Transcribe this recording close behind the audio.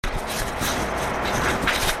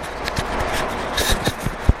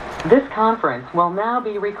This conference will now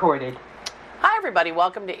be recorded. Hi, everybody.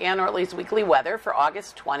 Welcome to Ann Ortelee's Weekly Weather for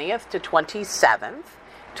August 20th to 27th,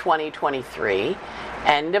 2023.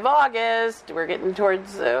 End of August. We're getting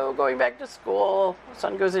towards going back to school.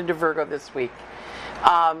 Sun goes into Virgo this week.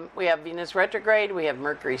 We have Venus retrograde. We have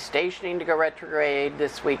Mercury stationing to go retrograde.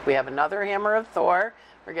 This week we have another Hammer of Thor.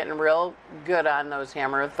 We're getting real good on those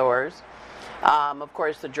Hammer of Thors. Of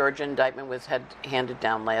course, the Georgia indictment was handed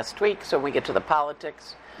down last week. So when we get to the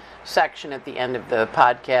politics section at the end of the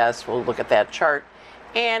podcast, we'll look at that chart.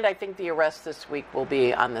 And I think the arrest this week will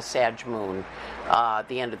be on the Sag Moon at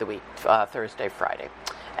the end of the week, Thursday, Friday.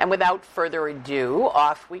 And without further ado,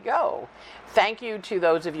 off we go. Thank you to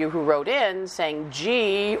those of you who wrote in saying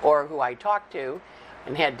gee, or who I talked to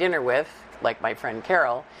and had dinner with, like my friend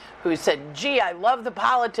Carol, who said, gee, I love the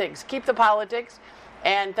politics. Keep the politics.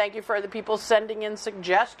 And thank you for the people sending in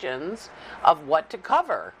suggestions of what to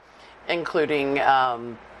cover, including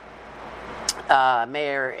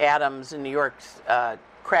Mayor Adams in New York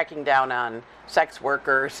cracking down on sex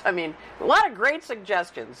workers. I mean, a lot of great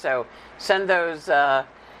suggestions. So send those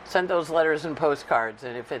letters and postcards.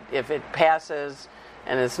 And if it passes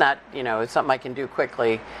and it's not, it's something I can do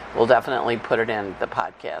quickly, we'll definitely put it in the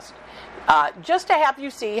podcast. Just to have you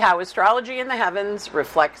see how astrology in the heavens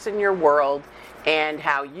reflects in your world and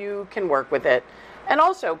how you can work with it. And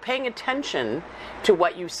also paying attention to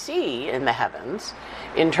what you see in the heavens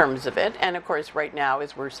in terms of it. And of course, right now,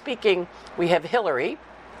 as we're speaking, we have Hillary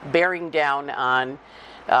bearing down on,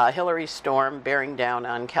 Hillary storm bearing down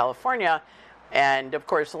on California. And of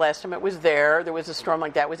course, the last time it was there was a storm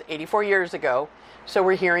like that was 84 years ago. So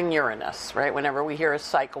we're hearing Uranus, right? Whenever we hear a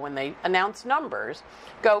cycle, when they announce numbers,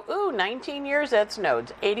 go, ooh, 19 years, that's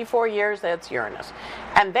nodes. 84 years, that's Uranus.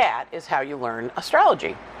 And that is how you learn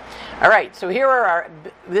astrology. All right, so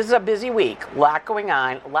this is a busy week, a lot going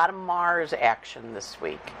on, a lot of Mars action this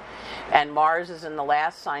week. And Mars is in the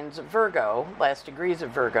last signs of Virgo, last degrees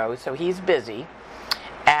of Virgo, so he's busy.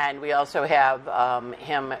 And we also have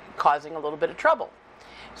him causing a little bit of trouble.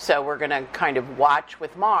 So we're going to kind of watch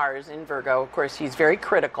with Mars in Virgo. Of course, he's very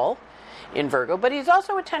critical in Virgo, but he's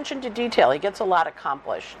also attention to detail. He gets a lot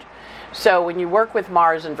accomplished. So when you work with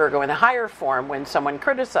Mars in Virgo in a higher form, when someone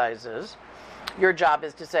criticizes, your job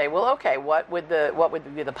is to say, well, okay, what would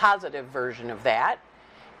be the positive version of that,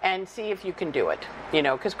 and see if you can do it.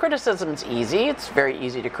 Because criticism's easy. It's very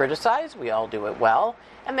easy to criticize. We all do it well,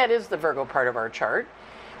 and that is the Virgo part of our chart.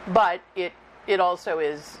 But it also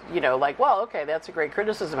is, like, well, okay, that's a great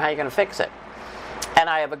criticism. How are you going to fix it? And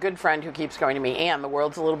I have a good friend who keeps going to me, Ann, the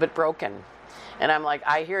world's a little bit broken. And I'm like,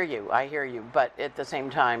 I hear you. But at the same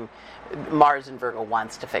time, Mars in Virgo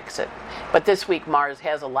wants to fix it. But this week, Mars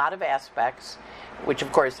has a lot of aspects, which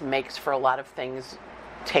of course makes for a lot of things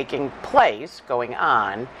taking place, going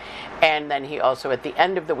on. And then he also, at the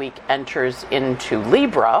end of the week, enters into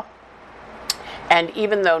Libra. And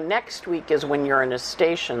even though next week is when Uranus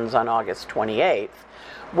stations on August 28th,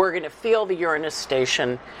 we're going to feel the Uranus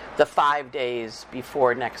station the 5 days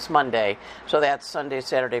before next Monday. So that's Sunday,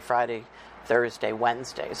 Saturday, Friday, Thursday,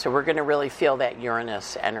 Wednesday. So we're going to really feel that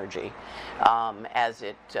Uranus energy as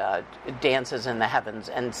it dances in the heavens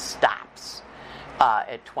and stops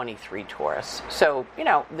at 23 Taurus. So,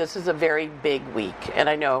 this is a very big week. And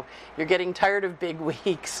I know you're getting tired of big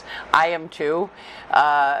weeks. I am too.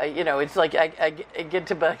 It's like I get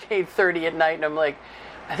to about 8:30 at night and I'm like,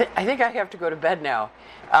 I think I have to go to bed now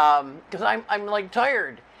because I'm like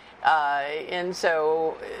tired. And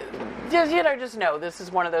so, just know this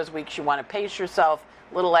is one of those weeks you want to pace yourself,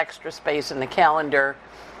 a little extra space in the calendar,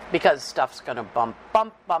 because stuff's going to bump,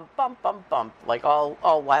 like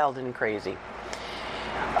all wild and crazy.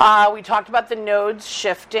 We talked about the nodes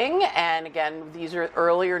shifting, and again, these are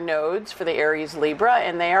earlier nodes for the Aries Libra,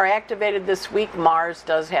 and they are activated this week. Mars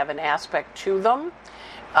does have an aspect to them,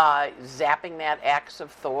 zapping that axe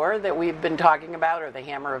of Thor that we've been talking about, or the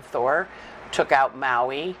Hammer of Thor, took out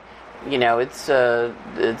Maui.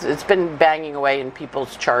 It's been banging away in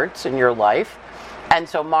people's charts in your life, and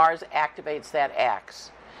so Mars activates that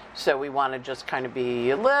axe. So we want to just kind of be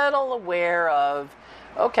a little aware of,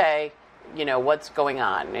 okay, what's going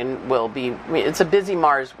on, and it's a busy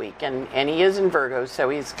Mars week, and he is in Virgo, so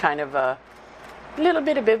he's kind of a little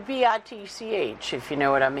bit of a bitch, if you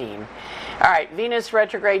know what I mean. All right, Venus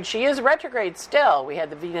retrograde. She is retrograde still. We had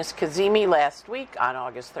the Venus Cazimi last week on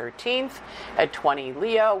August 13th at 20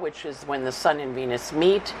 Leo, which is when the Sun and Venus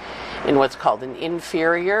meet in what's called an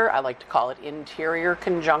inferior, I like to call it interior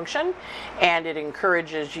conjunction, and it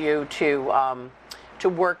encourages you to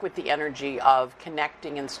work with the energy of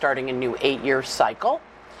connecting and starting a new 8-year cycle.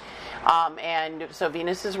 And so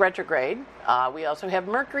Venus is retrograde. We also have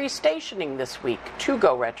Mercury stationing this week to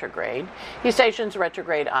go retrograde. He stations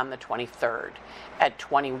retrograde on the 23rd at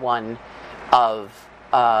 21 of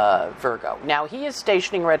Virgo. Now he is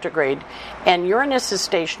stationing retrograde, and Uranus is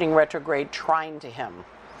stationing retrograde trine to him,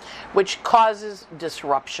 which causes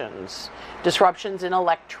disruptions. Disruptions in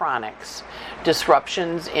electronics,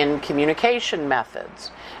 disruptions in communication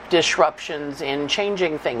methods, disruptions in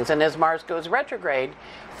changing things. And as Mars goes retrograde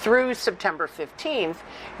through September 15th,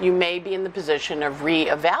 you may be in the position of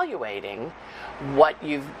reevaluating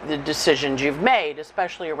the decisions you've made,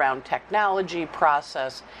 especially around technology,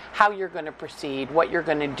 process, how you're going to proceed, what you're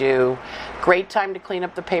going to do. Great time to clean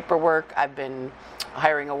up the paperwork. I've been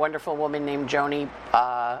hiring a wonderful woman named Joni.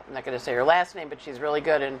 I'm not going to say her last name, but she's really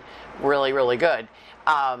good and really, really good.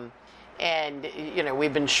 And,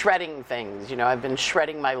 we've been shredding things. I've been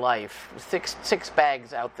shredding my life. Six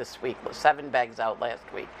bags out this week, 7 bags out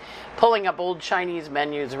last week. Pulling up old Chinese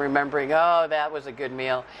menus and remembering, oh, that was a good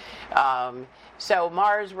meal. So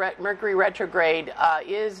Mercury retrograde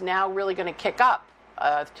is now really going to kick up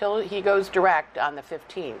till he goes direct on the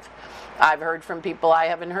 15th. I've heard from people I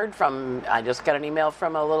haven't heard from. I just got an email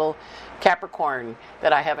from a little Capricorn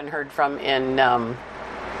that I haven't heard from in,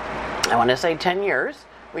 I want to say 10 years.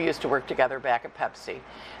 We used to work together back at Pepsi.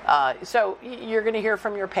 So you're going to hear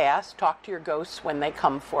from your past. Talk to your ghosts when they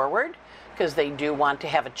come forward, because they do want to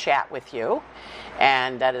have a chat with you.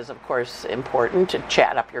 And that is, of course, important to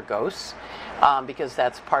chat up your ghosts, because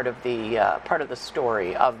that's part of the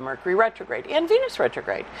story of Mercury retrograde and Venus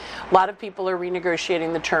retrograde. A lot of people are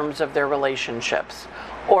renegotiating the terms of their relationships,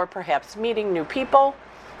 or perhaps meeting new people,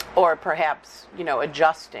 or perhaps,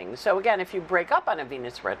 adjusting. So again, if you break up on a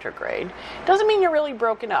Venus retrograde, it doesn't mean you're really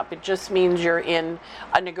broken up. It just means you're in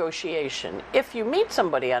a negotiation. If you meet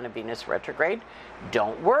somebody on a Venus retrograde,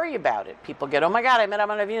 don't worry about it. People get, oh my God, I met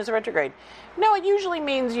him on a Venus retrograde. No, it usually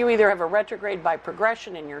means you either have a retrograde by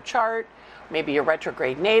progression in your chart, maybe a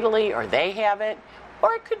retrograde natally, or they have it,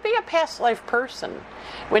 or it could be a past life person.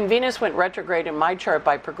 When Venus went retrograde in my chart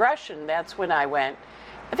by progression, that's when I went,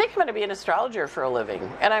 I think I'm going to be an astrologer for a living.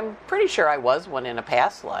 And I'm pretty sure I was one in a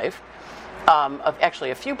past life,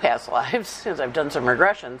 actually a few past lives, since I've done some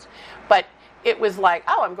regressions. But it was like,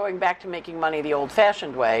 oh, I'm going back to making money the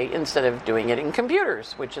old-fashioned way instead of doing it in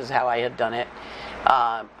computers, which is how I had done it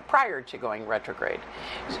prior to going retrograde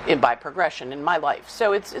by progression in my life.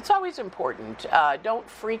 So it's always important. Don't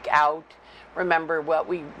freak out. Remember, what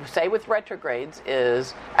we say with retrogrades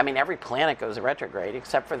is, every planet goes retrograde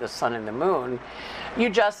except for the sun and the moon. You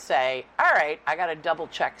just say, all right, I got to double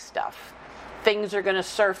check stuff. Things are going to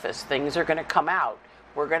surface. Things are going to come out.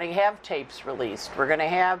 We're going to have tapes released. We're going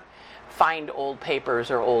to find old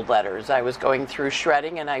papers or old letters. I was going through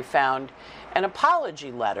shredding and I found an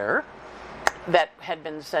apology letter that had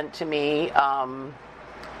been sent to me, it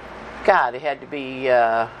had to be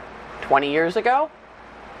 20 years ago.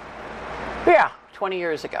 Yeah, 20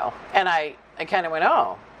 years ago. And I kind of went,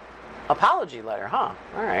 oh, apology letter, huh?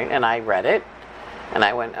 All right. And I read it, and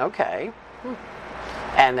I went, okay.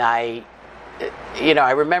 And I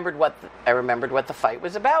remembered what the fight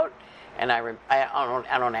was about, and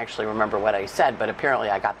I don't actually remember what I said, but apparently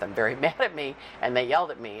I got them very mad at me, and they yelled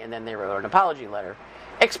at me, and then they wrote an apology letter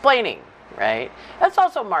explaining. Right? That's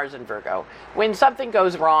also Mars in Virgo. When something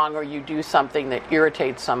goes wrong or you do something that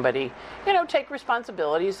irritates somebody, take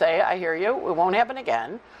responsibility, say, I hear you, it won't happen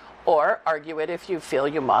again, or argue it if you feel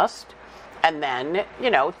you must, and then,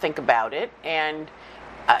 think about it. And,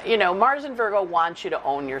 Mars in Virgo wants you to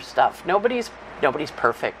own your stuff. Nobody's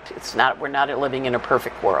perfect. We're not living in a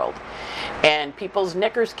perfect world. And people's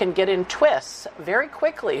knickers can get in twists very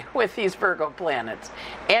quickly with these Virgo planets.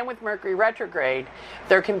 And with Mercury retrograde,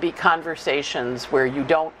 there can be conversations where you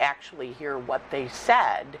don't actually hear what they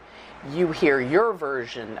said. You hear your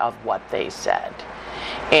version of what they said.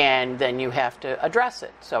 And then you have to address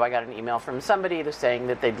it. So I got an email from somebody saying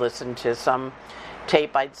that they'd listened to some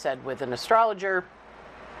tape I'd said with an astrologer,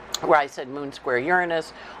 where I said Moon square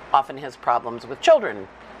Uranus often has problems with children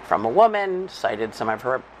from a woman, cited some of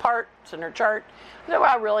her parts in her chart. I said,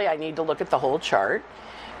 well, really, I need to look at the whole chart.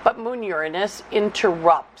 But Moon Uranus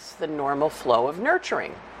interrupts the normal flow of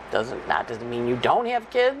nurturing. Doesn't mean you don't have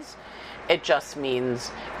kids. It just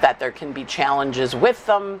means that there can be challenges with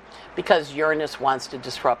them because Uranus wants to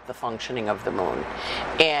disrupt the functioning of the moon.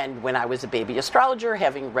 And when I was a baby astrologer,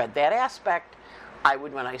 having read that aspect,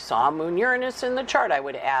 when I saw Moon Uranus in the chart, I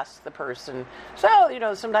would ask the person,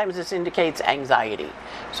 so, sometimes this indicates anxiety.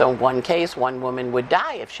 So in one case, one woman would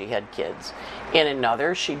die if she had kids. In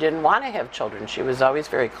another, she didn't want to have children. She was always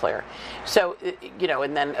very clear. So,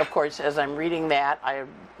 and then, of course, as I'm reading that,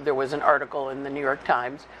 there was an article in the New York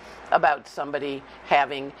Times about somebody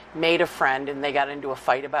having made a friend and they got into a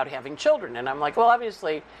fight about having children. And I'm like, well,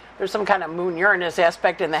 obviously there's some kind of moon Uranus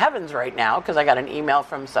aspect in the heavens right now, because I got an email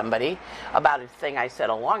from somebody about a thing I said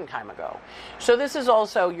a long time ago. So this is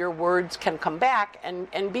also, your words can come back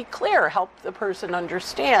and be clear, help the person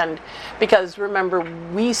understand, because remember,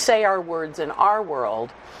 we say our words in our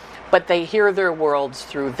world, but they hear their words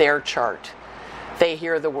through their chart. They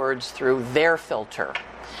hear the words through their filter.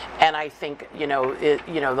 And I think,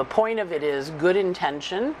 the point of it is good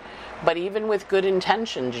intention, but even with good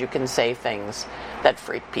intentions, you can say things that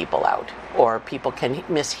freak people out, or people can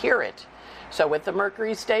mishear it. So with the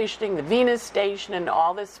Mercury stationing, the Venus station, and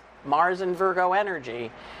all this Mars and Virgo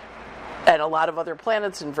energy, and a lot of other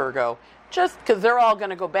planets in Virgo, just because they're all going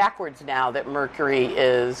to go backwards now that Mercury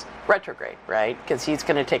is retrograde, right? Because he's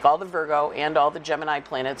going to take all the Virgo and all the Gemini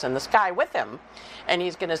planets in the sky with him, and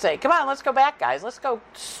he's going to say, come on, let's go back, guys. Let's go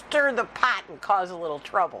stir the pot and cause a little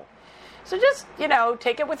trouble. So just,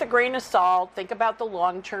 take it with a grain of salt. Think about the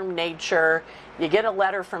long-term nature. You get a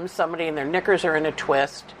letter from somebody and their knickers are in a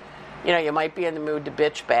twist. You might be in the mood to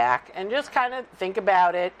bitch back, and just kind of think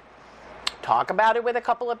about it. Talk about it with a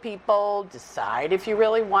couple of people. Decide if you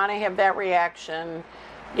really want to have that reaction.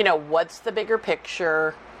 What's the bigger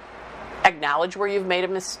picture? Acknowledge where you've made a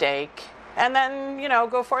mistake. And then,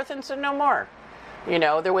 go forth and sin no more.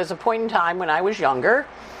 There was a point in time when I was younger,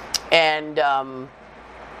 and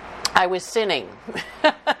I was sinning.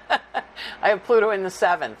 I have Pluto in the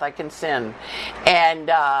 7th. I can sin. And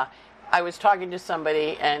I was talking to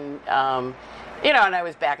somebody, and, and I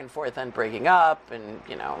was back and forth on breaking up, and,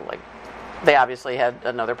 they obviously had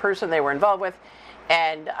another person they were involved with.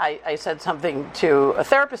 And I said something to a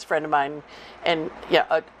therapist friend of mine, and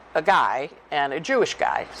a guy, and a Jewish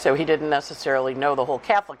guy, so he didn't necessarily know the whole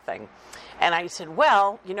Catholic thing. And I said,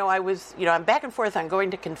 well, I'm back and forth on going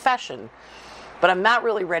to confession, but I'm not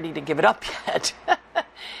really ready to give it up yet.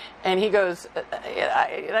 And he goes,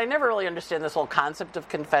 I never really understand this whole concept of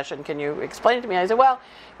confession. Can you explain it to me? I said, well,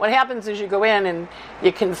 what happens is you go in and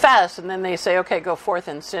you confess, and then they say, okay, go forth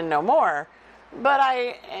and sin no more. But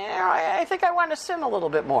I think I want to sin a little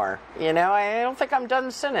bit more. I don't think I'm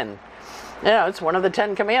done sinning. It's one of the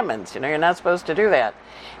 10 Commandments. You're not supposed to do that.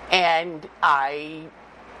 And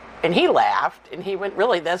he laughed, and he went,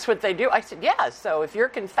 really, that's what they do? I said, yeah, so if you're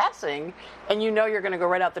confessing and you're going to go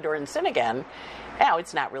right out the door and sin again,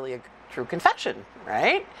 it's not really a true confession,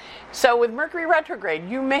 right? So with Mercury retrograde,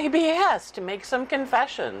 you may be asked to make some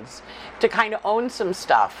confessions, to kind of own some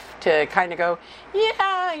stuff, to kind of go,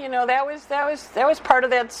 yeah, that was part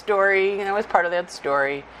of that story,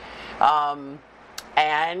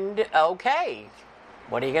 and okay,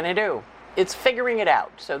 what are you going to do? It's figuring it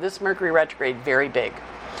out. So this Mercury retrograde, very big.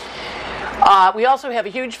 We also have a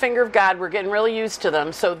huge finger of God. We're getting really used to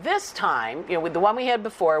them. So this time, with the one we had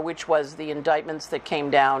before, which was the indictments that came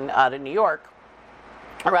down out of New York,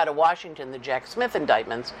 or out of Washington, the Jack Smith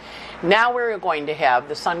indictments, now we're going to have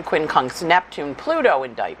the Sun, Quincunx, Neptune, Pluto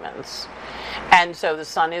indictments. And so the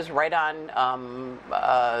Sun is right on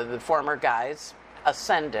the former guy's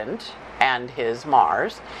ascendant and his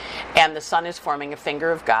Mars. And the Sun is forming a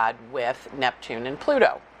finger of God with Neptune and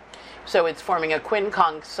Pluto. So it's forming a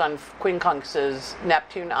quincunx, Sun quincunx's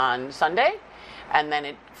Neptune on Sunday, and then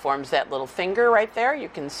it forms that little finger right there. You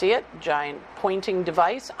can see it, giant pointing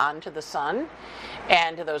device onto the Sun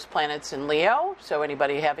and to those planets in Leo. So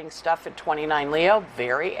anybody having stuff at 29 Leo,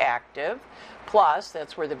 very active. Plus,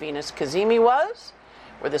 that's where the Venus Cazimi was,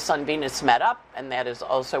 where the Sun-Venus met up, and that is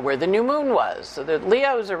also where the new moon was. So the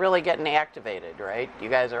Leos are really getting activated, right? You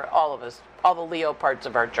guys are, all of us, all the Leo parts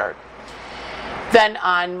of our chart. Then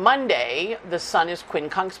on Monday, the Sun is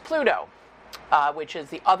quincunx Pluto, which is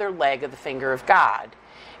the other leg of the finger of God.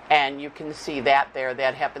 And you can see that there.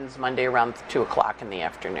 That happens Monday around 2 o'clock in the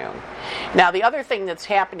afternoon. Now, the other thing that's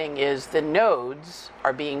happening is the nodes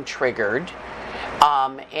are being triggered,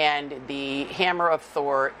 and the hammer of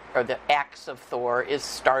Thor, or the axe of Thor, is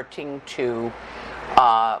starting to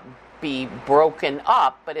be broken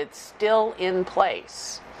up, but it's still in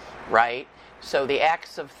place, right? So the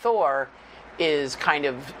axe of Thor is kind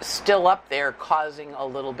of still up there, causing a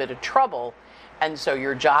little bit of trouble. And so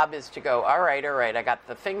your job is to go, all right, I got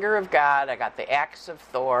the finger of God, I got the axe of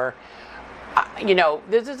Thor.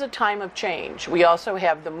 This is a time of change. We also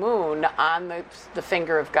have the moon on the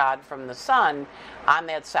finger of God from the Sun on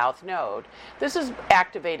that south node. This is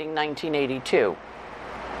activating 1982.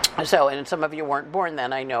 So, and some of you weren't born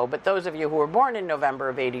then, I know, but those of you who were born in November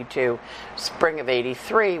of 82, spring of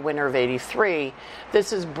 83, winter of 83,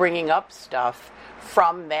 this is bringing up stuff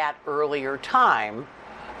from that earlier time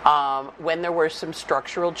when there were some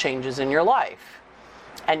structural changes in your life.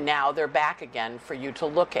 And now they're back again for you to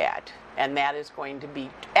look at. And that is going to be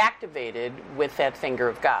activated with that finger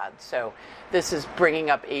of God. So this is bringing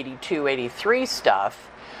up 82, 83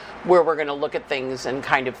 stuff, where we're going to look at things and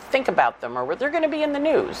kind of think about them, or where they're going to be in the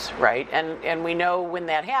news, right? And we know when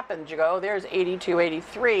that happens, you go, oh, there's 82,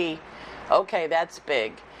 83. Okay, that's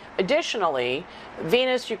big. Additionally,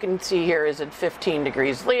 Venus, you can see here, is at 15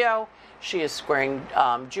 degrees Leo. She is squaring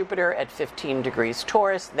Jupiter at 15 degrees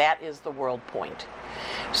Taurus. That is the world point.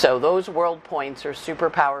 So those world points are super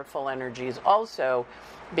powerful energies also,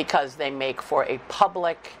 because they make for a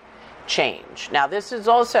public change. Now, this is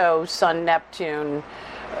also Sun, Neptune,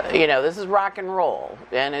 this is rock and roll,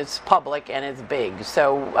 and it's public and it's big.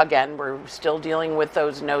 So again, we're still dealing with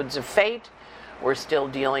those nodes of fate. We're still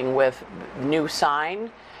dealing with new sign.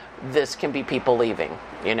 This can be people leaving.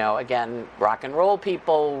 Again, rock and roll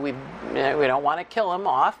people, we don't want to kill them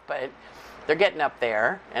off, but they're getting up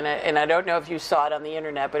there. And I don't know if you saw it on the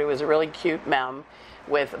internet, but it was a really cute meme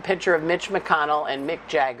with a picture of Mitch McConnell and Mick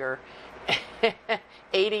Jagger,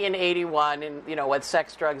 80 and 81, and what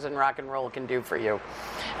sex, drugs, and rock and roll can do for you.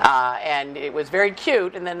 And it was very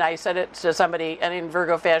cute. And then I said it to somebody, and in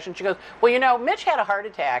Virgo fashion, she goes, well, Mitch had a heart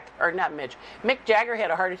attack, or not Mitch, Mick Jagger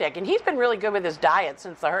had a heart attack, and he's been really good with his diet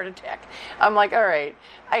since the heart attack. I'm like, all right,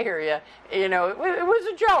 I hear you. It was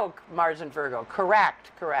a joke, Mars and Virgo.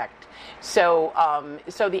 Correct. So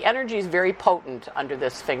the energy is very potent under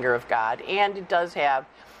this finger of God, and it does have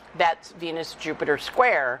that Venus-Jupiter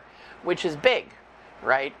square, which is big,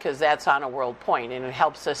 right? Because that's on a world point, and it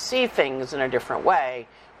helps us see things in a different way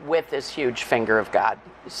with this huge finger of God.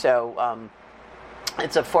 So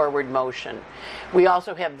it's a forward motion. We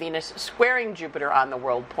also have Venus squaring Jupiter on the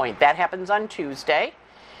world point. That happens on Tuesday.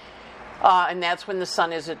 And that's when the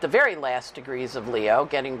sun is at the very last degrees of Leo,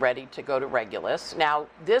 getting ready to go to Regulus. Now,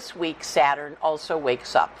 this week, Saturn also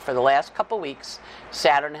wakes up. For the last couple weeks,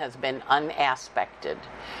 Saturn has been unaspected,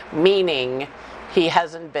 meaning he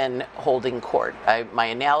hasn't been holding court. My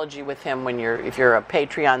analogy with him, if you're a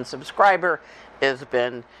Patreon subscriber, has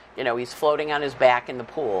been, he's floating on his back in the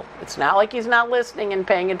pool. It's not like he's not listening and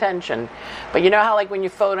paying attention. But you know how, like, when you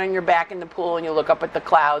float on your back in the pool and you look up at the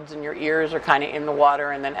clouds and your ears are kind of in the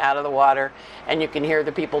water and then out of the water, and you can hear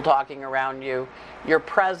the people talking around you. You're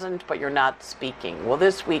present, but you're not speaking. Well,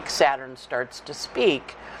 this week, Saturn starts to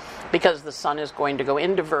speak because the sun is going to go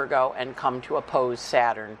into Virgo and come to oppose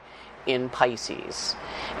Saturn in Pisces.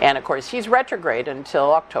 And, of course, he's retrograde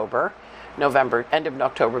until November, end of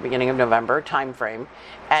October, beginning of November time frame,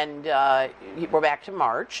 and we're back to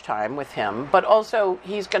March time with him, but also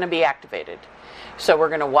he's going to be activated. So we're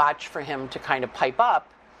going to watch for him to kind of pipe up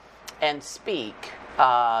and speak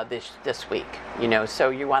this week. So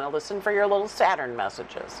you want to listen for your little Saturn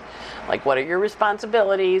messages. Like, what are your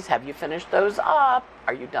responsibilities? Have you finished those up?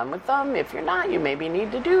 Are you done with them? If you're not, you maybe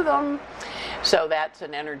need to do them. So that's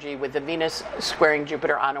an energy with the Venus squaring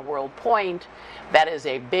Jupiter on a world point. That is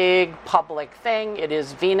a big public thing. It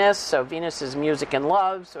is Venus, so Venus is music and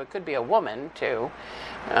love, so it could be a woman too.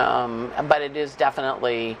 But it is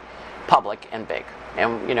definitely public and big.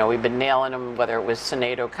 And, we've been nailing them, whether it was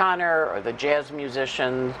Sinead O'Connor or the jazz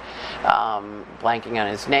musician, blanking on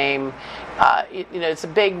his name. It's a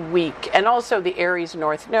big week. And also the Aries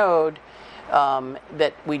North Node,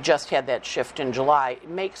 that we just had that shift in July,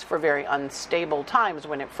 makes for very unstable times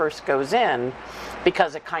when it first goes in,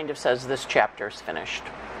 because it kind of says this chapter's finished.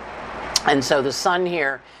 And so the sun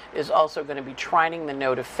here is also going to be trining the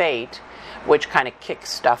node of fate, which kind of kicks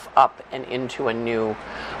stuff up and into a new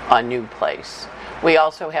place. We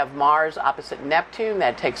also have Mars opposite Neptune.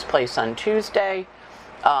 That takes place on Tuesday.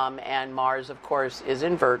 And Mars, of course, is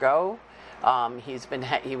in Virgo.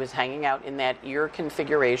 He was hanging out in that ear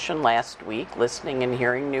configuration last week, listening and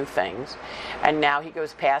hearing new things. And now he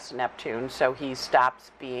goes past Neptune, so he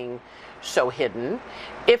stops being so hidden.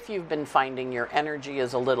 If you've been finding your energy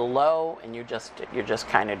is a little low and you're just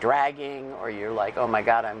kind of dragging, or you're like, oh my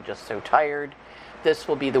God, I'm just so tired, this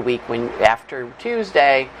will be the week when, after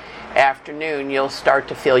Tuesday afternoon, you'll start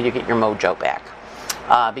to feel you get your mojo back.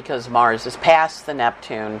 Because Mars is past the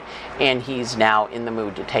Neptune, and he's now in the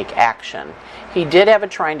mood to take action. He did have a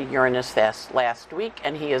trine to Uranus last week,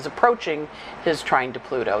 and he is approaching his trine to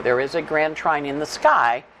Pluto. There is a grand trine in the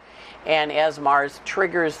sky, and as Mars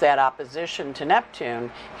triggers that opposition to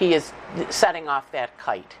Neptune, he is setting off that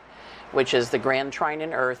kite, which is the grand trine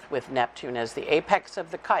in Earth with Neptune as the apex of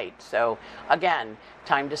the kite. So again,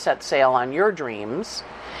 time to set sail on your dreams,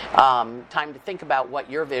 time to think about what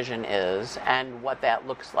your vision is and what that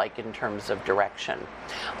looks like in terms of direction.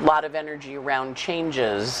 A lot of energy around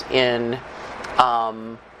changes in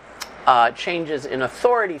changes in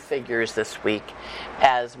authority figures this week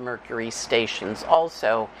as Mercury stations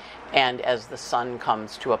also, and as the Sun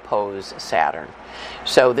comes to oppose Saturn.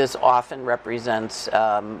 So this often represents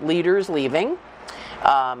leaders leaving.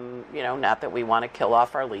 Not that we want to kill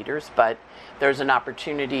off our leaders, but there's an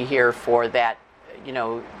opportunity here for that,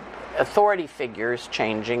 authority figures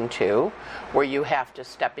changing too, where you have to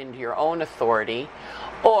step into your own authority,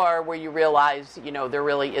 or where you realize, there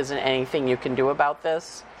really isn't anything you can do about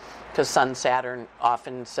this. Because Sun Saturn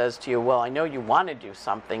often says to you, well, I know you want to do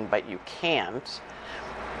something, but you can't.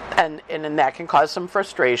 And that can cause some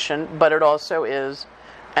frustration, but it also is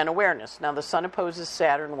an awareness. Now, the Sun opposes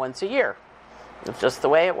Saturn once a year. It's just the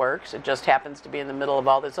way it works. It just happens to be in the middle of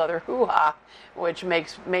all this other hoo-ha, which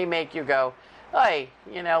may make you go, hey,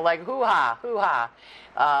 like hoo-ha, hoo-ha.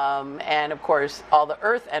 And, of course, all the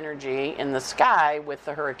Earth energy in the sky with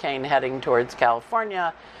the hurricane heading towards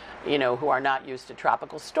California, who are not used to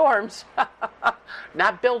tropical storms,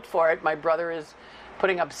 not built for it. My brother is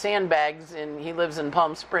putting up sandbags, and he lives in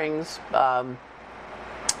Palm Springs.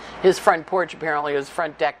 His front porch, apparently, his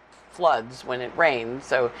front deck floods when it rains,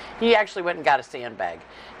 so he actually went and got a sandbag,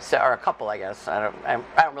 or a couple, I guess. I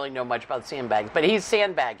don't really know much about sandbags, but he's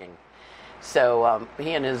sandbagging. So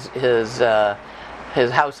he and his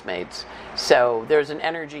housemates. So there's an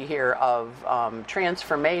energy here of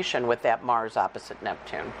transformation with that Mars opposite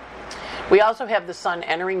Neptune. We also have the Sun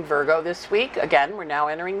entering Virgo this week. Again, we're now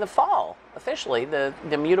entering the fall, officially, the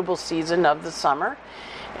mutable season of the summer,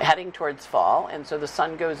 heading towards fall. And so the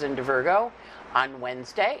Sun goes into Virgo on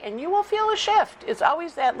Wednesday, and you will feel a shift. It's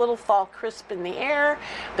always that little fall crisp in the air.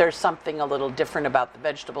 There's something a little different about the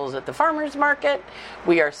vegetables at the farmer's market.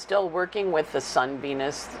 We are still working with the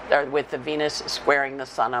Sun-Venus, or with the Venus squaring the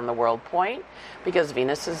Sun on the world point, because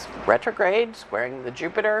Venus is retrograde, squaring the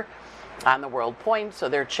Jupiter on the world point, so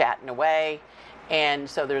they're chatting away. And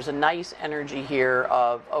so there's a nice energy here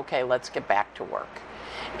of, okay, let's get back to work.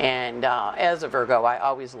 And as a Virgo, I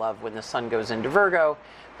always love when the Sun goes into Virgo,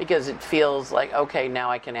 because it feels like, okay, now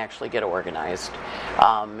I can actually get organized.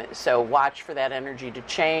 So watch for that energy to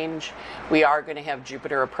change. We are going to have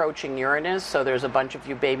Jupiter approaching Uranus, so there's a bunch of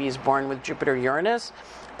you babies born with Jupiter-Uranus.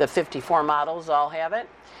 The 54 models all have it.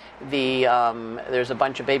 There's a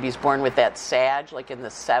bunch of babies born with that Sag, like in the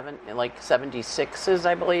 76s,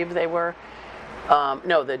 I believe they were.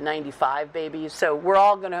 No, the 95 babies. So we're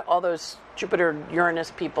all all those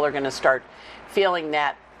Jupiter-Uranus people are going to start feeling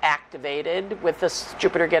that activated with this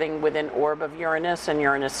Jupiter getting within orb of Uranus and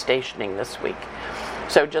Uranus stationing this week.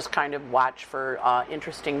 So just kind of watch for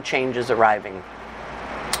interesting changes arriving.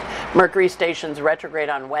 Mercury stations retrograde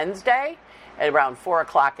on Wednesday at around 4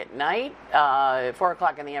 o'clock at night, 4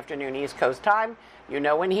 o'clock in the afternoon East Coast time.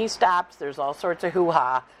 When he stops, there's all sorts of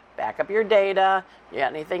hoo-ha. Back up your data. You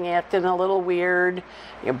got anything acting a little weird,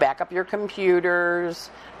 back up your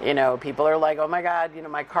computers. People are like, oh my God,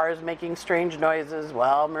 my car is making strange noises.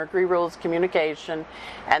 Well, Mercury rules communication.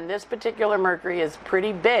 And this particular Mercury is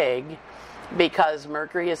pretty big because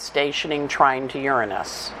Mercury is stationing trine to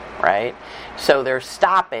Uranus, right? So they're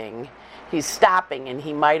stopping. He's stopping, and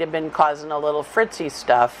he might have been causing a little fritzy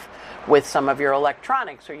stuff with some of your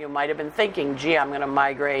electronics, or you might have been thinking, gee, I'm going to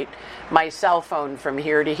migrate my cell phone from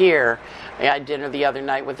here to here. I had dinner the other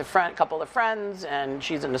night with a couple of friends, and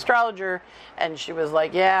she's an astrologer, and she was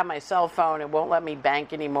like, yeah, my cell phone, it won't let me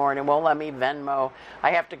bank anymore, and it won't let me Venmo.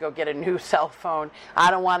 I have to go get a new cell phone. I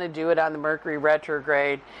don't want to do it on the Mercury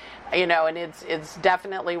retrograde. And it's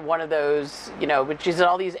definitely one of those, but she said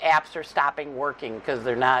all these apps are stopping working because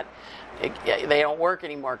they don't work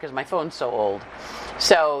anymore because my phone's so old.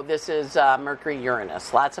 So this is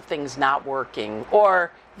Mercury-Uranus. Lots of things not working,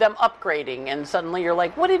 or them upgrading, and suddenly you're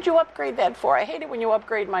like, what did you upgrade that for? I hate it when you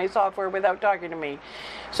upgrade my software without talking to me.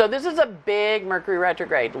 So this is a big Mercury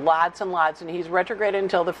retrograde, lots and lots, and he's retrograde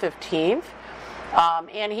until the 15th.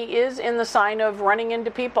 And he is in the sign of running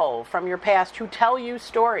into people from your past who tell you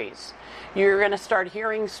stories. You're going to start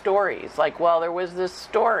hearing stories like, well, there was this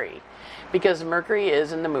story. Because Mercury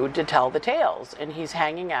is in the mood to tell the tales. And he's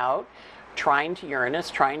hanging out, trine to Uranus,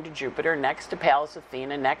 trine to Jupiter, next to Pallas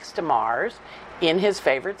Athena, next to Mars, in his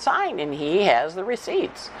favorite sign. And he has the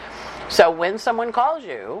receipts. So when someone calls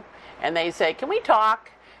you and they say, can we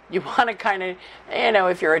talk? You want to kind of,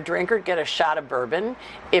 if you're a drinker, get a shot of bourbon.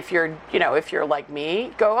 If you're like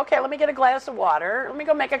me, go, okay, let me get a glass of water. Let me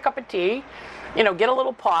go make a cup of tea. Get a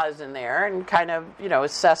little pause in there and kind of,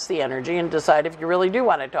 assess the energy and decide if you really do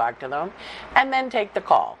want to talk to them. And then take the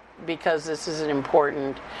call, because this is an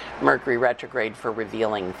important Mercury retrograde for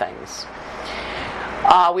revealing things.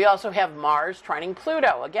 We also have Mars trining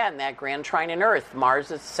Pluto. Again, that grand trine in Earth. Mars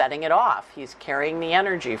is setting it off. He's carrying the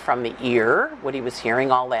energy from the ear, what he was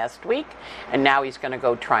hearing all last week, and now he's going to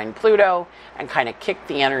go trine Pluto and kind of kick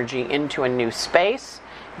the energy into a new space,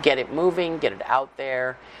 get it moving, get it out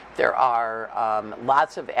there. There are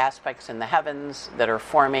lots of aspects in the heavens that are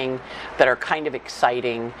forming that are kind of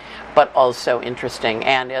exciting, but also interesting.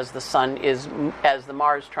 And as the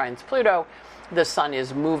Mars trines Pluto, the sun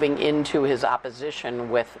is moving into his opposition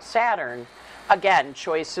with Saturn. Again,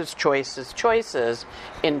 choices, choices, choices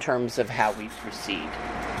in terms of how we proceed.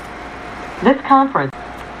 This conference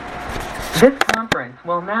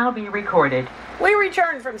will now be recorded. We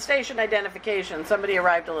return from station identification. Somebody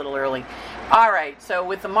arrived a little early. All right, so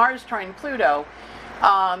with the Mars trine Pluto,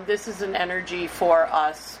 this is an energy for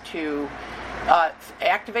us to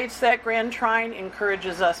activates that grand trine,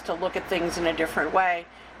 encourages us to look at things in a different way,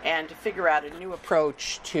 and to figure out a new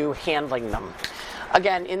approach to handling them.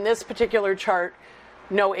 Again, in this particular chart,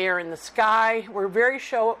 no air in the sky. We're very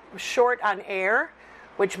short on air,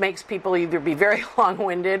 which makes people either be very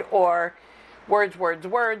long-winded or words, words,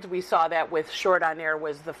 words. We saw that with short on air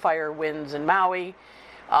was the fire winds in Maui.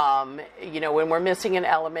 When we're missing an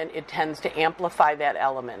element, it tends to amplify that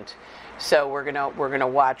element. So we're gonna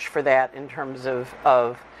watch for that in terms of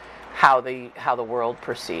how the world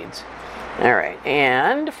proceeds. All right,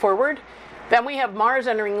 and forward. Then we have Mars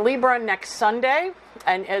entering Libra next Sunday,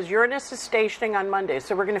 and as Uranus is stationing on Monday.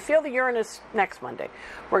 So we're going to feel the Uranus next Monday.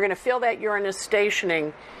 We're going to feel that Uranus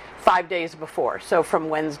stationing 5 days before, so from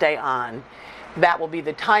Wednesday on. That will be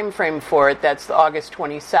the time frame for it. That's August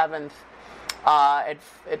 27th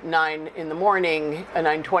at 9 in the morning,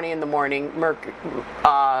 9:20 in the morning.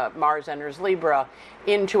 Mars enters Libra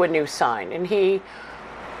into a new sign, and he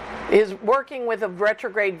is working with a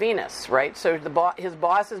retrograde Venus, right? So his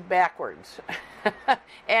boss is backwards,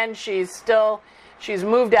 and she's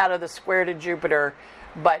moved out of the square to Jupiter,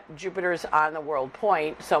 but Jupiter's on the world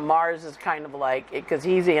point. So Mars is kind of like, because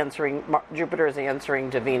Jupiter is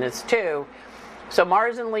answering to Venus too. So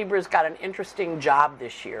Mars in Libra's got an interesting job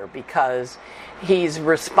this year because he's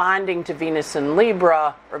responding to Venus in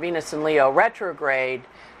Libra or Venus in Leo retrograde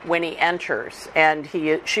when he enters, and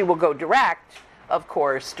she will go direct, of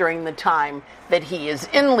course, during the time that he is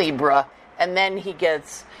in Libra, and then he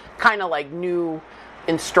gets kind of like new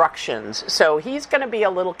instructions. So he's going to be a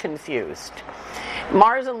little confused.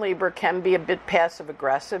 Mars in Libra can be a bit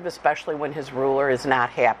passive-aggressive, especially when his ruler is not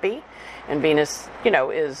happy. And Venus,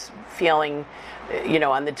 is feeling,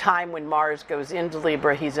 on the time when Mars goes into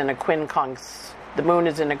Libra, he's in a quincunx. The moon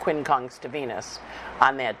is in a quincunx to Venus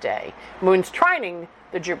on that day. Moon's trining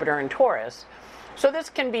the Jupiter in Taurus. So this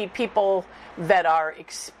can be people that are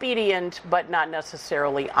expedient but not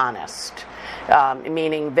necessarily honest,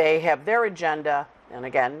 meaning they have their agenda. And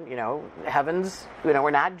again, heavens,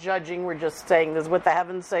 we're not judging. We're just saying this is what the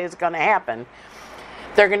heavens say is going to happen.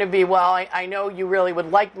 They're going to be, well, I know you really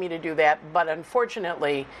would like me to do that, but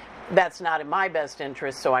unfortunately, that's not in my best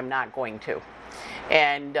interest, so I'm not going to.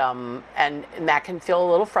 And that can feel a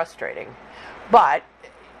little frustrating. But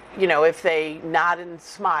if they nod and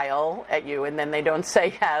smile at you and then they don't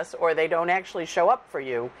say yes, or they don't actually show up for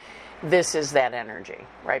you, this is that energy,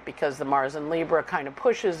 right? Because the Mars in Libra kind of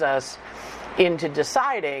pushes us into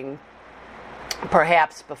deciding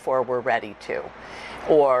perhaps before we're ready to,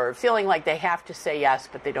 or feeling like they have to say yes,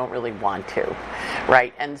 but they don't really want to,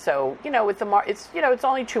 right? And so, with the Mars, it's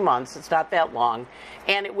only 2 months. It's not that long.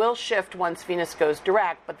 And it will shift once Venus goes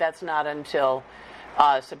direct, but that's not until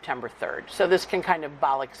September 3rd. So this can kind of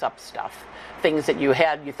bollocks up stuff. Things that you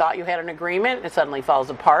thought you had an agreement, it suddenly falls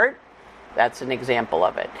apart. That's an example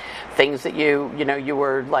of it. Things that you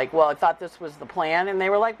were like, well, I thought this was the plan, and they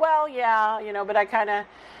were like, well, yeah, but I kind of,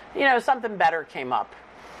 something better came up.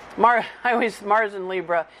 Mars in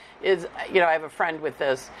Libra is, I have a friend with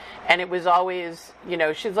this, and it was always,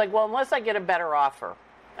 she's like, well, unless I get a better offer.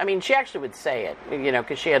 I mean, she actually would say it,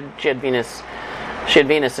 because she had Venus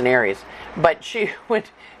in Aries. But she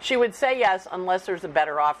would say yes unless there's a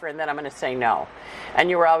better offer, and then I'm going to say no. And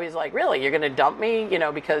you were always like, really, you're going to dump me?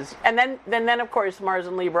 Because, and then of course Mars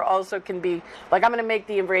in Libra also can be like, I'm going to make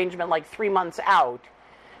the arrangement like 3 months out,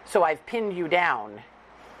 so I've pinned you down.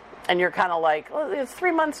 And you're kind of like, well, it's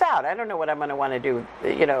 3 months out. I don't know what I'm going to want to do.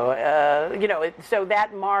 So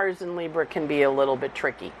that Mars in Libra can be a little bit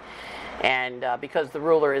tricky. And because the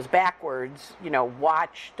ruler is backwards,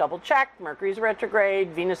 watch, double check, Mercury's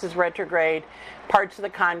retrograde, Venus is retrograde, parts of the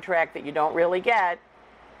contract that you don't really get,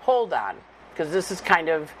 hold on. Because this is kind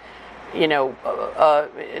of,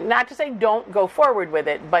 not to say don't go forward with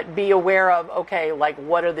it, but be aware of, okay, like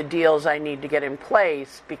what are the deals I need to get in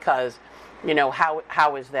place because,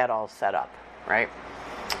 how is that all set up, right?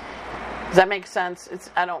 Does that make sense?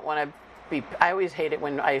 I don't want to be. I always hate it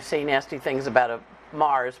when I say nasty things about a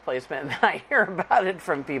Mars placement, and then I hear about it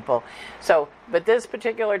from people. So, but this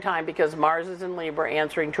particular time, because Mars is in Libra,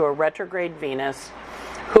 answering to a retrograde Venus,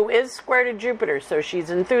 who is square to Jupiter, so she's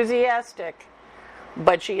enthusiastic,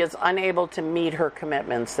 but she is unable to meet her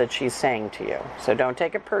commitments that she's saying to you. So don't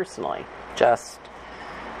take it personally. Just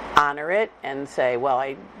honor it and say, well,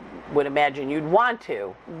 I would imagine you'd want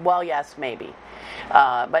to. Well, yes, maybe.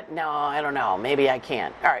 But no, I don't know. Maybe I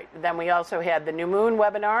can't. All right. Then we also had the New Moon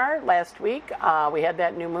webinar last week. We had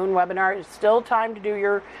that New Moon webinar. It's still time to do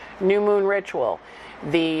your New Moon ritual.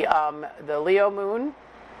 The Leo Moon.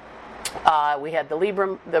 We had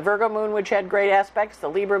the Virgo Moon, which had great aspects. The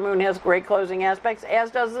Libra Moon has great closing aspects,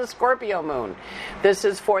 as does the Scorpio Moon. This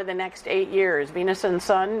is for the next 8 years. Venus and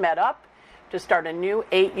Sun met up to start a new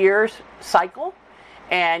 8-year cycle,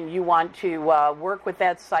 and you want to work with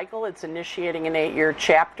that cycle. It's initiating an 8-year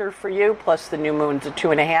chapter for you, plus the new moon's a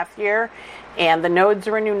 2.5 year, and the nodes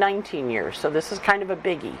are a new 19 years. So this is kind of a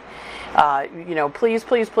biggie. Please,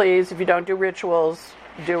 please, please, if you don't do rituals,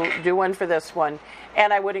 do one for this one.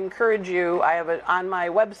 And I would encourage you, I have it on my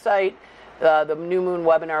website, the New Moon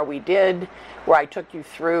webinar we did, where I took you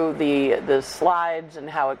through the slides and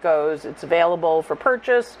how it goes. It's available for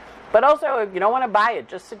purchase, but also if you don't want to buy it,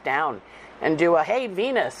 just sit down and do a, hey,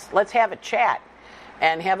 Venus, let's have a chat,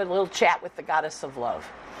 and have a little chat with the goddess of love.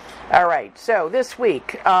 All right, so this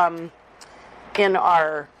week, in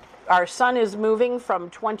our sun is moving from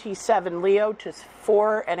 27 Leo to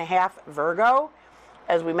 4.5 Virgo.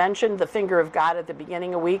 As we mentioned, the finger of God at the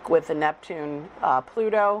beginning of the week with the Neptune,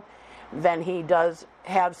 Pluto. Then he does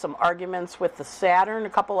have some arguments with the Saturn, a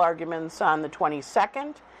couple arguments on the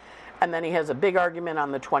 22nd. And then he has a big argument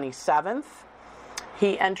on the 27th.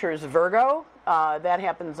 He enters Virgo. That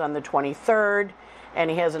happens on the 23rd. And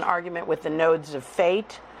he has an argument with the nodes of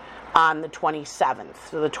fate on the 27th.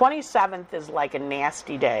 So the 27th is like a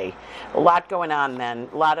nasty day. A lot going on then.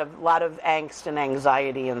 A lot of angst and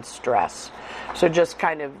anxiety and stress. So just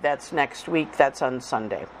kind of, that's next week. That's on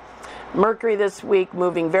Sunday. Mercury this week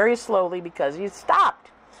moving very slowly because he's stopped.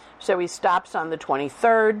 So he stops on the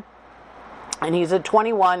 23rd, and he's at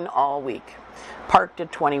 21 all week. Parked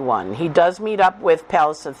at 21. He does meet up with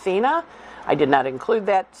Pallas Athena. I did not include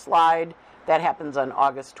that slide. That happens on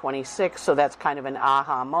August 26th, so that's kind of an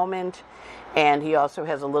aha moment. And he also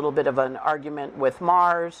has a little bit of an argument with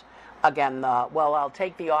Mars. Again, I'll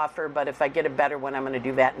take the offer, but if I get a better one, I'm going to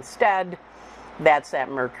do that instead. That's that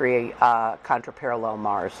Mercury contraparallel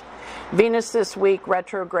Mars. Venus this week,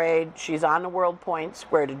 retrograde. She's on the world point,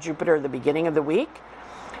 square to Jupiter at the beginning of the week.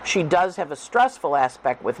 She does have a stressful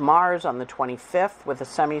aspect with Mars on the 25th with a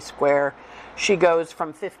semi-square. She goes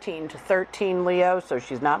from 15 to 13 Leo, so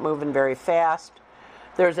she's not moving very fast.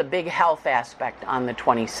 There's a big health aspect on the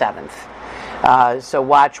 27th. So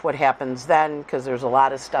watch what happens then, because there's a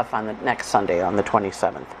lot of stuff on the next Sunday on the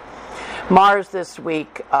 27th. Mars this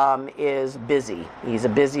week is busy. He's a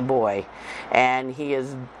busy boy, and he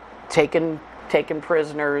is taking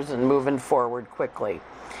prisoners and moving forward quickly.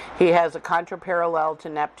 He has a contraparallel to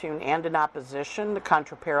Neptune and an opposition. The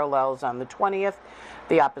contraparallel is on the 20th.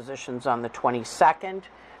 The opposition's on the 22nd.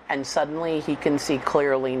 And suddenly he can see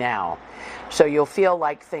clearly now. So you'll feel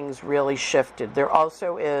like things really shifted. There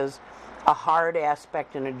also is a hard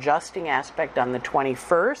aspect, an adjusting aspect on the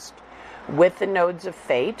 21st with the nodes of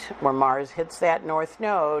fate, where Mars hits that north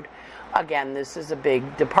node. Again, this is a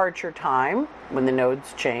big departure time when the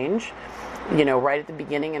nodes change. Right at the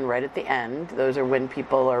beginning and right at the end. Those are when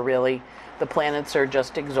people are really, the planets are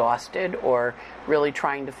just exhausted or really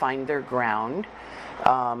trying to find their ground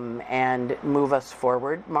and move us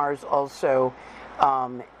forward. Mars also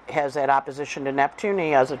has that opposition to Neptune. He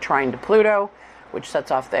has a trine to Pluto, which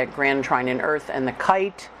sets off that grand trine in Earth and the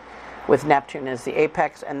kite with Neptune as the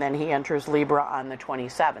apex. And then he enters Libra on the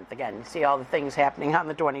 27th. Again, you see all the things happening on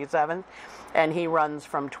the 27th. And he runs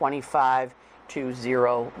from 25 to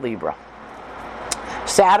 0 Libra.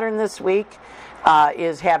 Saturn this week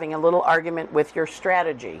is having a little argument with your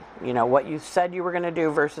strategy. What you said you were going to do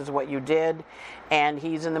versus what you did. And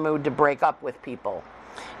he's in the mood to break up with people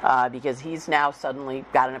because he's now suddenly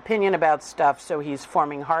got an opinion about stuff. So he's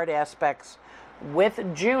forming hard aspects with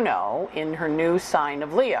Juno in her new sign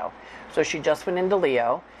of Leo. So she just went into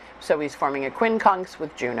Leo. So he's forming a quincunx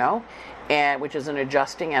with Juno, which is an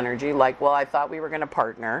adjusting energy, like, well, I thought we were going to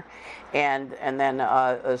partner, and then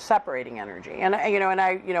a separating energy. And when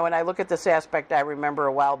I look at this aspect, I remember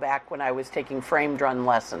a while back when I was taking frame drum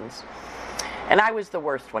lessons, and I was the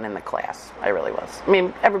worst one in the class. I really was. I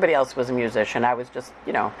mean, everybody else was a musician. I was just,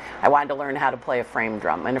 I wanted to learn how to play a frame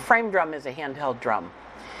drum, and a frame drum is a handheld drum.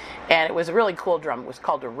 And it was a really cool drum. It was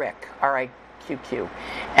called a Rick, R-I-Q-Q.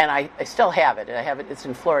 And I still have it. It's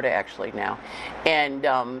in Florida actually now. And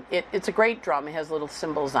it's a great drum. It has little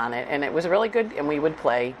cymbals on it. And it was really good. And we would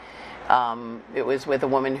play. It was with a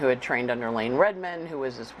woman who had trained under Lane Redman, who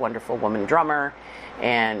was this wonderful woman drummer.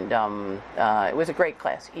 And it was a great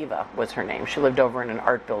class. Eva was her name. She lived over in an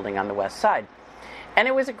art building on the west side. And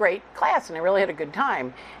it was a great class, and I really had a good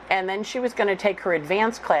time. And then she was going to take her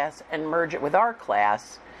advanced class and merge it with our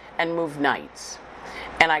class and move nights.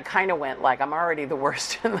 And I kind of went like, I'm already the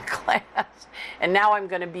worst in the class, and now I'm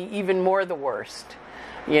going to be even more the worst.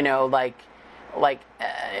 Like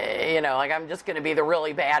I'm just going to be the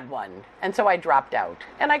really bad one. And so I dropped out.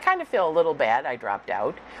 And I kind of feel a little bad I dropped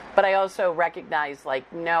out. But I also recognized,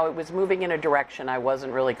 no, it was moving in a direction I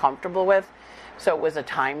wasn't really comfortable with. So it was a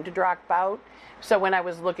time to drop out. So when I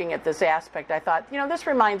was looking at this aspect, I thought, this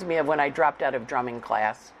reminds me of when I dropped out of drumming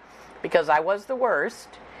class. Because I was the worst.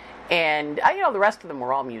 And the rest of them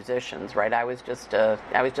were all musicians, right? I was just a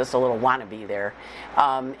little wannabe there,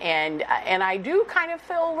 and I do kind of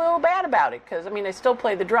feel a little bad about it because I still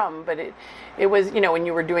play the drum, but it was when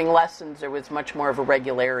you were doing lessons, there was much more of a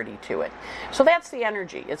regularity to it. So that's the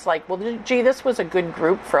energy. It's like, well, gee, this was a good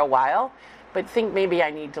group for a while, but think maybe I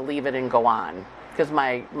need to leave it and go on because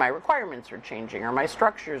my requirements are changing or my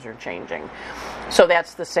structures are changing. So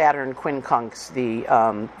that's the Saturn quincunx,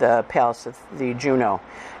 the Palace of the Juno.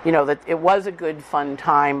 That it was a good, fun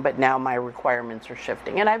time, but now my requirements are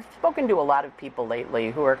shifting. And I've spoken to a lot of people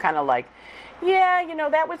lately who are kind of like, yeah,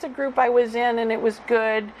 that was a group I was in and it was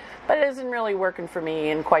good, but it isn't really working for me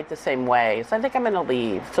in quite the same way. So I think I'm going to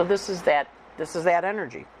leave. So this is that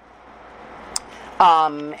energy.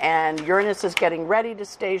 And Uranus is getting ready to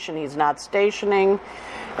station. He's not stationing.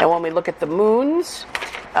 And when we look at the moons,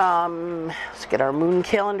 let's get our moon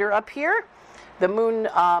calendar up here. The moon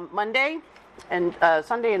Monday and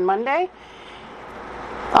Sunday and Monday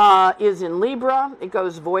is in Libra. It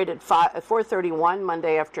goes void at 4:31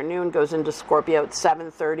 Monday afternoon, goes into Scorpio at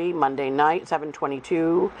 7:30 Monday night,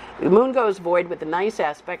 7:22. The moon goes void with a nice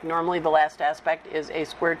aspect. Normally the last aspect is a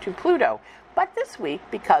square to Pluto. But this week,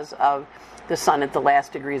 because of the sun at the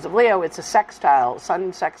last degrees of Leo, it's a sextile,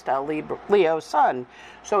 sun sextile Leo sun.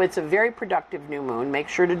 So it's a very productive new moon. Make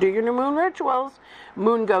sure to do your new moon rituals.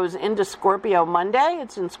 Moon goes into Scorpio Monday.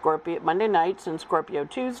 It's in Scorpio Monday night. It's in Scorpio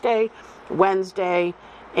Tuesday, Wednesday,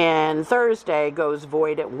 and Thursday goes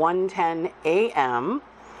void at 1:10 a.m.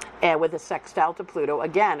 and with a sextile to Pluto.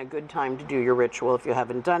 Again, a good time to do your ritual if you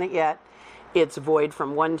haven't done it yet. It's void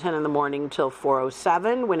from 1:10 in the morning till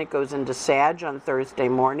 4:07 when it goes into Sag on Thursday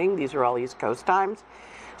morning. These are all East Coast times.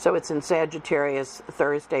 So it's in Sagittarius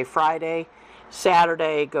Thursday, Friday.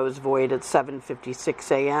 Saturday goes void at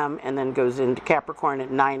 7:56 a.m. and then goes into Capricorn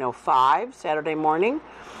at 9:05 Saturday morning.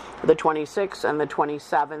 The 26th and the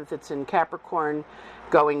 27th, it's in Capricorn,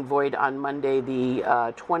 going void on Monday the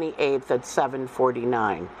 28th at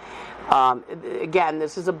 7:49. Again,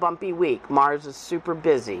 this is a bumpy week. Mars is super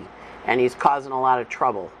busy. And he's causing a lot of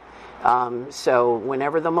trouble. So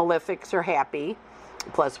whenever the malefics are happy,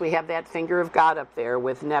 plus we have that finger of God up there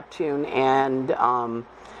with Neptune and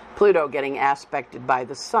Pluto getting aspected by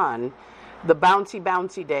the sun, the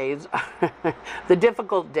bouncy days, the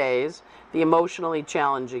difficult days, the emotionally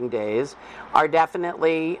challenging days are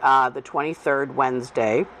definitely the 23rd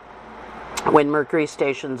Wednesday when Mercury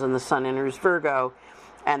stations and the sun enters Virgo,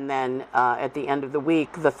 and then at the end of the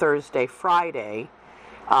week, the Thursday, Friday,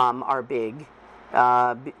 are big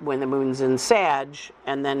when the moon's in Sag.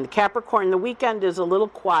 And then Capricorn, the weekend is a little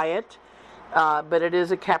quiet, but it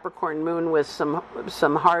is a Capricorn moon with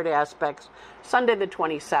some hard aspects. Sunday the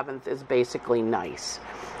 27th is basically nice,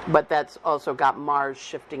 but that's also got Mars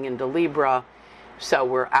shifting into Libra, so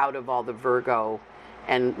we're out of all the Virgo,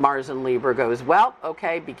 and Mars in Libra goes, well,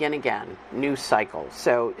 okay, begin again, new cycle.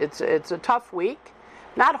 So it's a tough week,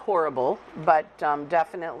 not horrible, but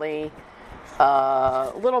definitely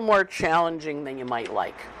a little more challenging than you might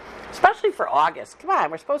like, especially for August. Come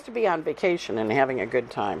on, we're supposed to be on vacation and having a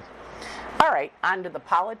good time. All right, on to the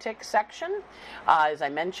politics section. As I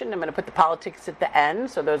mentioned, I'm going to put the politics at the end,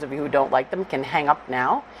 so those of you who don't like them can hang up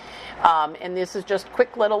now. And this is just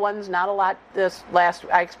quick little ones, not a lot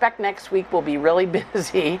I expect next week will be really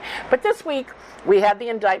busy. But this week, we had the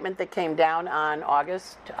indictment that came down on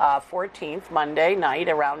August 14th, Monday night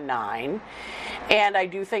around 9. And I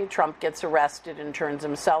do think Trump gets arrested and turns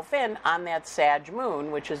himself in on that Sag moon,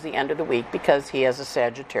 which is the end of the week, because he has a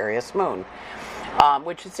Sagittarius moon.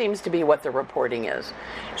 Which it seems to be what the reporting is.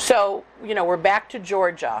 So, we're back to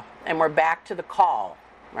Georgia, and we're back to the call,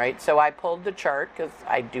 right? So I pulled the chart, because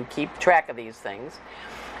I do keep track of these things.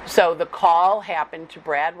 So the call happened to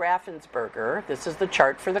Brad Raffensperger. This is the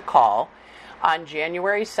chart for the call. On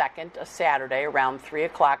January 2nd, a Saturday, around 3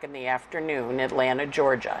 o'clock in the afternoon, Atlanta,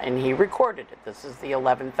 Georgia. And he recorded it. This is the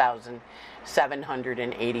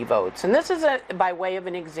 11,780 votes. And this is by way of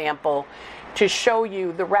an example to show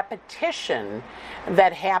you the repetition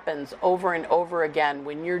that happens over and over again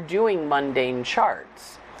when you're doing mundane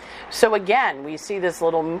charts. So again, we see this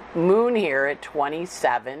little moon here at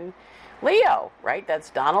 27 Leo, right?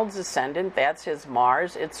 That's Donald's ascendant. That's his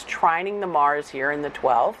Mars. It's trining the Mars here in the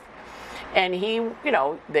 12th. And he,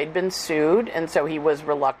 they'd been sued, and so he was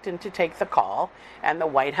reluctant to take the call, and the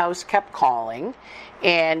White House kept calling,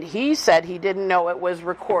 and he said he didn't know it was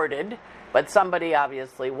recorded, but somebody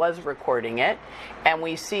obviously was recording it, and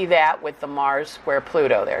we see that with the Mars square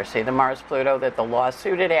Pluto there. See the Mars Pluto, that the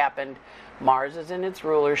lawsuit had happened. Mars is in its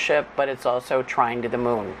rulership, but it's also trine to the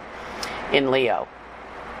moon in Leo.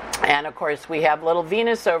 And of course, we have little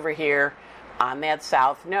Venus over here on that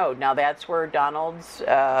south node. Now that's where Donald's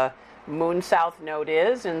moon south node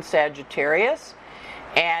is in Sagittarius.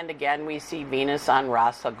 And again, we see Venus on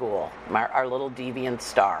Ras Agul, our little deviant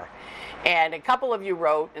star. And a couple of you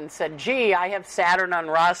wrote and said, gee, I have Saturn on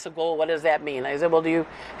Ras Agul. What does that mean? I said, well, do you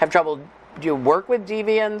have trouble? Do you work with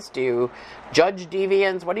deviants? Do you judge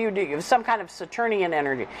deviants? What do? You have some kind of Saturnian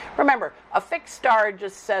energy. Remember, a fixed star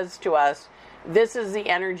just says to us, this is the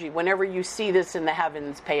energy. Whenever you see this in the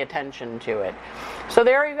heavens, pay attention to it. So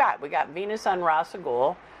there you got. We got Venus on Ras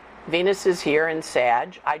Agul. Venus is here in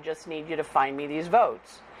Sag. I just need you to find me these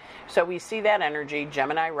votes. So we see that energy,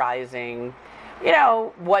 Gemini rising.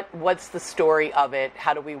 What's the story of it?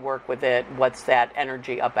 How do we work with it? What's that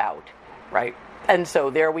energy about, right? And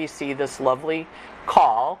so there we see this lovely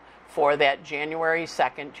call for that January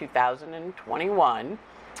 2nd, 2021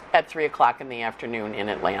 at 3 o'clock in the afternoon in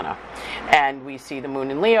Atlanta. And we see the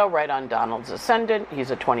moon in Leo right on Donald's ascendant.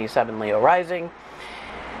 He's a 27 Leo rising.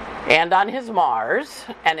 And on his Mars,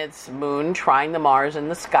 and it's moon trine the Mars in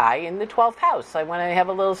the sky in the 12th house. I want to have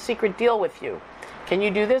a little secret deal with you. Can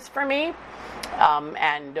you do this for me?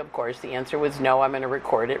 And of course the answer was no. I'm going to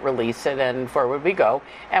record it, release it, and forward we go.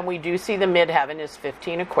 And we do see the midheaven is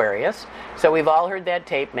 15 Aquarius. So we've all heard that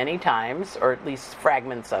tape many times, or at least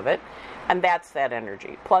fragments of it. And that's that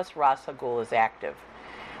energy. Plus Ras Agul is active.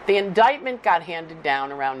 The indictment got handed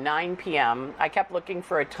down around 9 p.m. I kept looking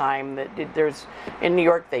for a time that there's in New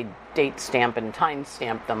York they date stamp and time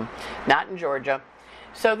stamp them, not in Georgia.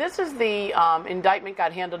 So this is the indictment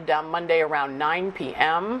got handed down Monday around 9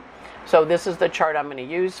 p.m. So this is the chart I'm going to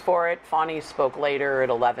use for it. Fani spoke later at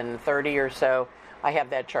 11:30 or so. I have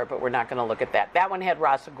that chart, but we're not going to look at that. That one had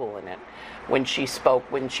Ras Agul in it when she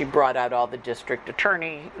spoke, when she brought out all the district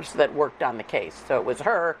attorneys that worked on the case. So it was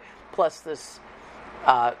her plus this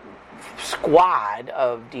squad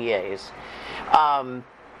of DAs,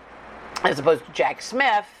 as opposed to Jack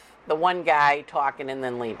Smith, the one guy talking and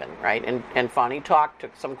then leaving, right? And Fani talked,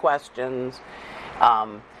 took some questions.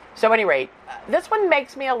 So at any rate, this one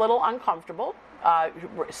makes me a little uncomfortable.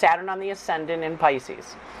 Saturn on the ascendant in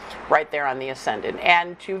Pisces, right there on the ascendant.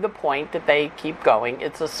 And to the point that they keep going,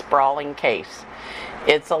 it's a sprawling case.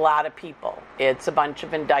 It's a lot of people. It's a bunch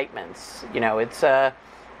of indictments.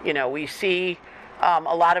 We see a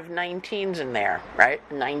lot of 19s in there, right?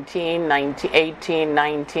 19, 18,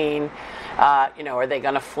 19. Are they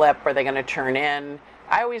going to flip? Are they going to turn in?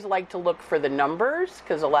 I always like to look for the numbers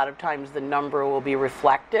because a lot of times the number will be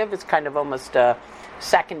reflective. It's kind of almost a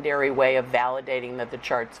secondary way of validating that the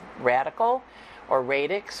chart's radical or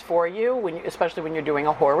radix for you, especially when you're doing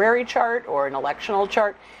a horary chart or an electional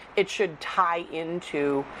chart. It should tie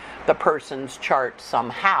into the person's chart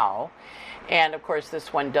somehow. And of course,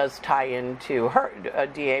 this one does tie into her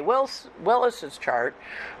D.A. Willis's chart,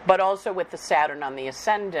 but also with the Saturn on the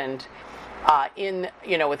ascendant.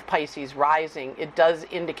 With Pisces rising, it does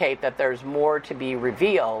indicate that there's more to be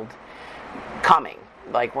revealed coming.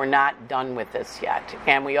 Like, we're not done with this yet.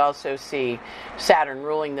 And we also see Saturn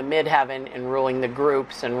ruling the midheaven and ruling the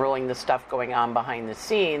groups and ruling the stuff going on behind the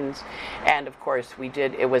scenes. And of course,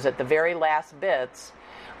 it was at the very last bits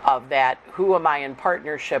of that who am I in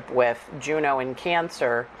partnership with, Juno in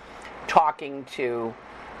Cancer, talking to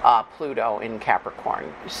Pluto in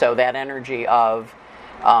Capricorn. So that energy of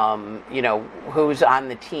who's on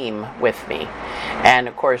the team with me. And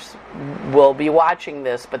of course, we'll be watching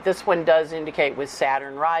this, but this one does indicate with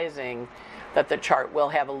Saturn rising that the chart will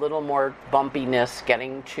have a little more bumpiness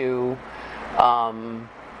getting to,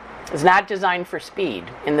 it's not designed for speed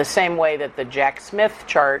in the same way that the Jack Smith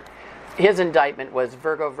chart his indictment was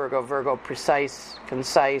Virgo, Virgo, Virgo, precise,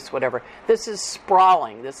 concise, whatever. This is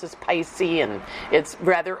sprawling. This is Piscean. It's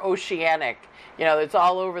rather oceanic. It's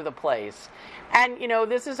all over the place. And,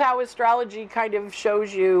 this is how astrology kind of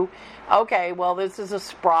shows you, okay, well, this is a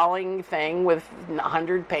sprawling thing with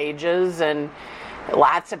 100 pages and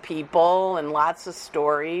lots of people and lots of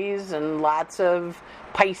stories and lots of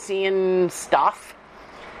Piscean stuff.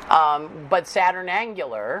 But Saturn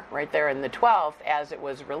angular, right there in the 12th, as it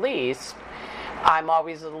was released, I'm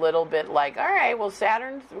always a little bit like, all right, well,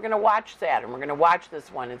 we're going to watch Saturn. We're going to watch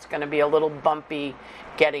this one. It's going to be a little bumpy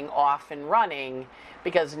getting off and running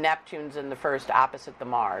because Neptune's in the first opposite the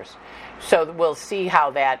Mars. So we'll see how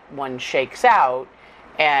that one shakes out.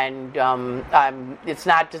 And it's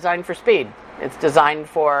not designed for speed. It's designed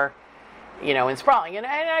for, in sprawling. And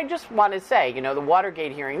I just want to say, the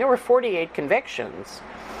Watergate hearing, there were 48 convictions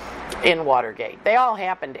in Watergate. They all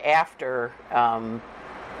happened after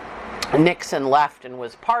Nixon left and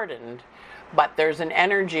was pardoned, but there's an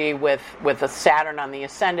energy with a Saturn on the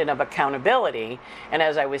ascendant of accountability. And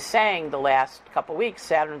as I was saying the last couple weeks,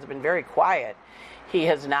 Saturn's been very quiet. He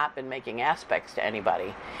has not been making aspects to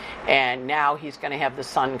anybody. And now he's going to have the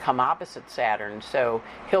Sun come opposite Saturn, so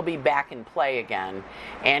he'll be back in play again.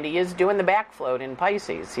 And he is doing the backfloat in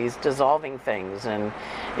Pisces. He's dissolving things, and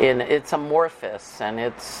it's amorphous, and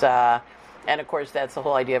it's... And, of course, that's the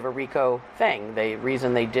whole idea of a RICO thing. The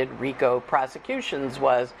reason they did RICO prosecutions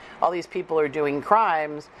was all these people are doing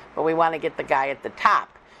crimes, but we want to get the guy at the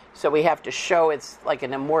top. So we have to show it's like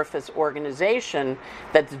an amorphous organization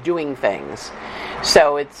that's doing things.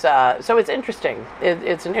 So it's interesting.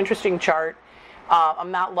 It's an interesting chart. I'm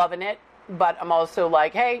not loving it, but I'm also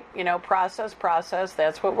like, hey, process.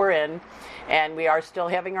 That's what we're in. And we are still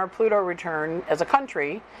having our Pluto return as a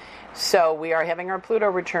country. So we are having our Pluto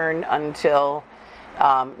return until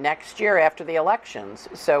next year after the elections.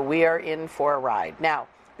 So we are in for a ride. Now,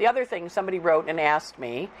 the other thing, somebody wrote and asked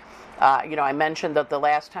me, I mentioned that the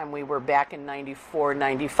last time we were back in 94,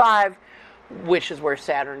 95, which is where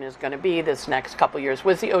Saturn is going to be this next couple years,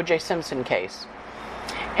 was the O.J. Simpson case.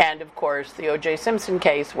 And, of course, the O.J. Simpson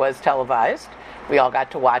case was televised. We all got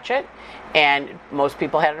to watch it. And most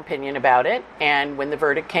people had an opinion about it. And when the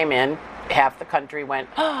verdict came in, half the country went,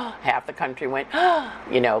 oh, half the country went, oh.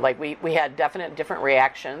 Like we had definite different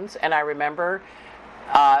reactions. And I remember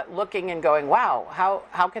looking and going, wow,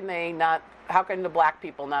 how can the black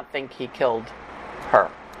people not think he killed her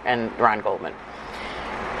and Ron Goldman?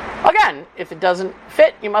 Again, if it doesn't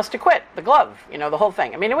fit, you must acquit. The glove, the whole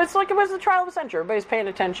thing. I mean, it was the trial of the century. Everybody's paying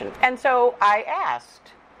attention. And so I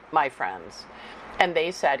asked my friends, and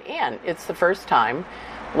they said, Ann, it's the first time,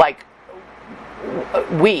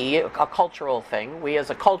 we, a cultural thing, we as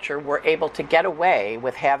a culture were able to get away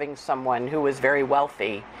with having someone who was very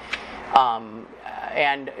wealthy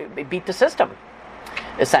and beat the system,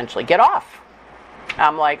 essentially, get off.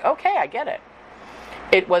 I'm like, okay, I get it.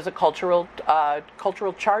 It was a cultural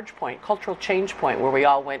charge point, cultural change point where we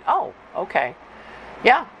all went, oh, okay,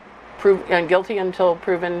 yeah, and guilty until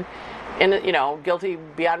proven, guilty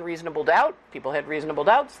beyond reasonable doubt. People had reasonable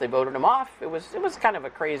doubts. They voted him off. It was kind of a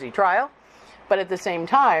crazy trial. But at the same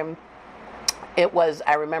time,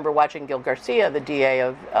 I remember watching Gil Garcia, the DA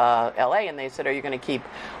of L.A., and they said, are you going to keep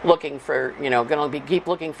looking for, keep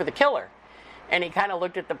looking for the killer? And he kind of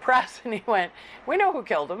looked at the press and he went, we know who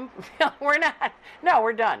killed him. We're not. No,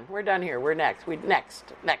 we're done. We're done here. We're next.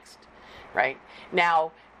 Next. Right?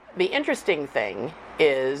 Now, the interesting thing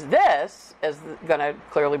is this is going to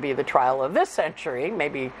clearly be the trial of this century,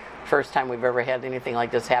 maybe first time we've ever had anything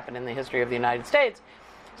like this happen in the history of the United States.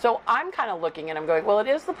 So I'm kind of looking and I'm going, well, it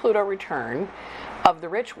is the Pluto return of the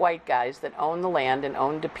rich white guys that own the land and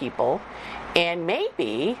own the people, and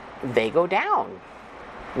maybe they go down.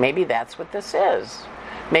 Maybe that's what this is.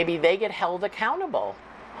 Maybe they get held accountable.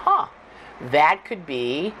 That could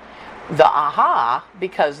be the aha,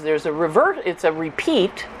 because there's it's a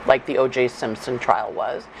repeat, like the O.J. Simpson trial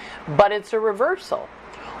was, but it's a reversal.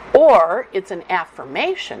 Or it's an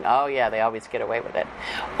affirmation. Oh, yeah, they always get away with it.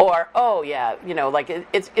 Or, oh, yeah,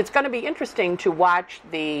 it's going to be interesting to watch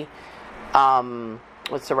the,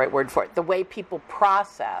 what's the right word for it? The way people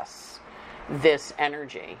process this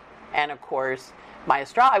energy. And, of course,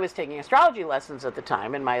 I was taking astrology lessons at the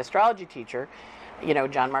time, and my astrology teacher,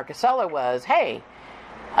 John Marcusella, was, hey,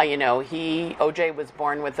 OJ was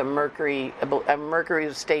born with a Mercury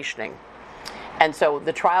stationing. And so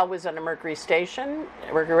the trial was on a Mercury station,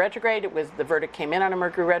 Mercury retrograde. The verdict came in on a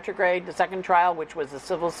Mercury retrograde. The second trial, which was a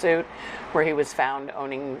civil suit, where he was found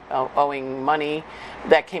owing money,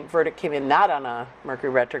 verdict came in not on a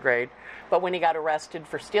Mercury retrograde. But when he got arrested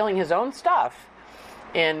for stealing his own stuff,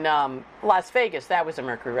 in Las Vegas, that was a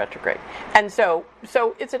Mercury retrograde. And so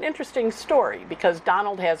it's an interesting story because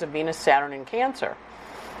Donald has a Venus, Saturn, and Cancer,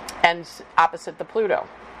 and opposite the Pluto.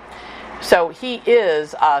 So he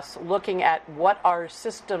is us looking at what our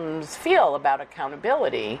systems feel about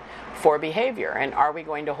accountability for behavior, and are we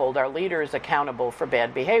going to hold our leaders accountable for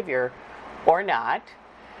bad behavior or not,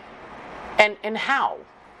 and how,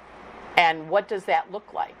 and what does that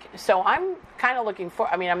look like? So I'm kind of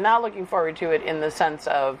I'm not looking forward to it in the sense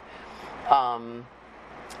of,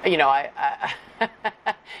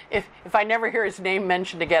 if I never hear his name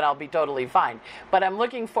mentioned again, I'll be totally fine. But I'm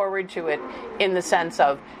looking forward to it in the sense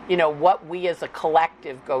of, what we as a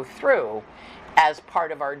collective go through as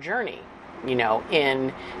part of our journey,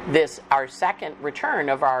 in this, our second return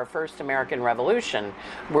of our first American Revolution,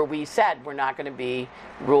 where we said we're not going to be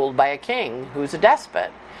ruled by a king who's a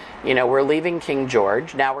despot. We're leaving King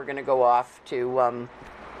George. Now we're going to go off to,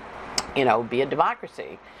 be a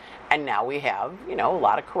democracy. And now we have, a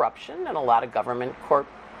lot of corruption and a lot of government what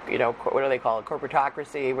do they call it?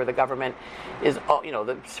 Corporatocracy, where the government is,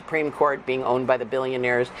 the Supreme Court being owned by the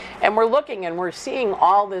billionaires. And we're looking and we're seeing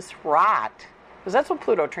all this rot, because that's what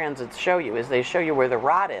Pluto transits show you, is they show you where the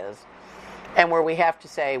rot is, and where we have to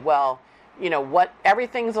say, well,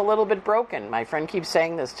 everything's a little bit broken. My friend keeps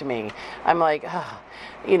saying this to me. I'm like,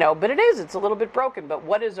 but it's a little bit broken. But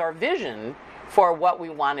what is our vision for what we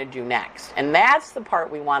want to do next? And that's the part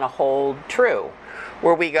we want to hold true,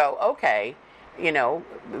 where we go, okay,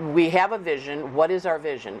 we have a vision. What is our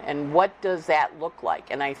vision? And what does that look like?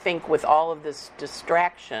 And I think with all of this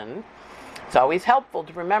distraction, it's always helpful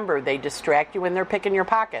to remember they distract you when they're picking your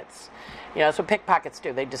pockets. That's what pickpockets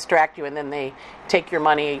do. They distract you and then they take your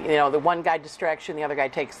money. The one guy distracts you and the other guy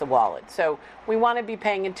takes the wallet. So we want to be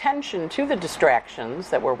paying attention to the distractions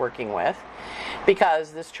that we're working with,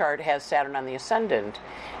 because this chart has Saturn on the ascendant,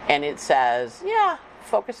 and it says,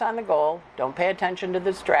 focus on the goal. Don't pay attention to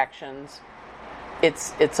the distractions.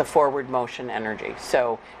 It's a forward motion energy.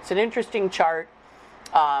 So it's an interesting chart.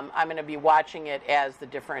 I'm going to be watching it as the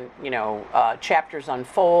different, chapters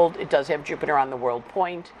unfold. It does have Jupiter on the world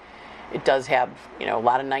point. It does have, a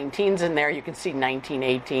lot of 19s in there. You can see 19,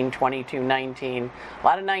 18, 22, 19. A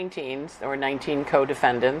lot of 19s. There were 19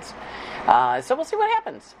 co-defendants. So we'll see what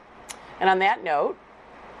happens. And on that note,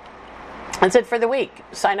 that's it for the week.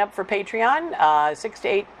 Sign up for Patreon,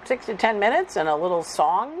 6 to 10 minutes, and a little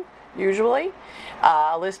song, usually.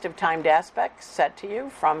 A list of timed aspects set to you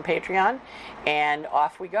from Patreon. And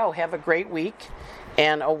off we go. Have a great week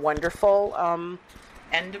and a wonderful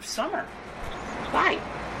end of summer. Bye.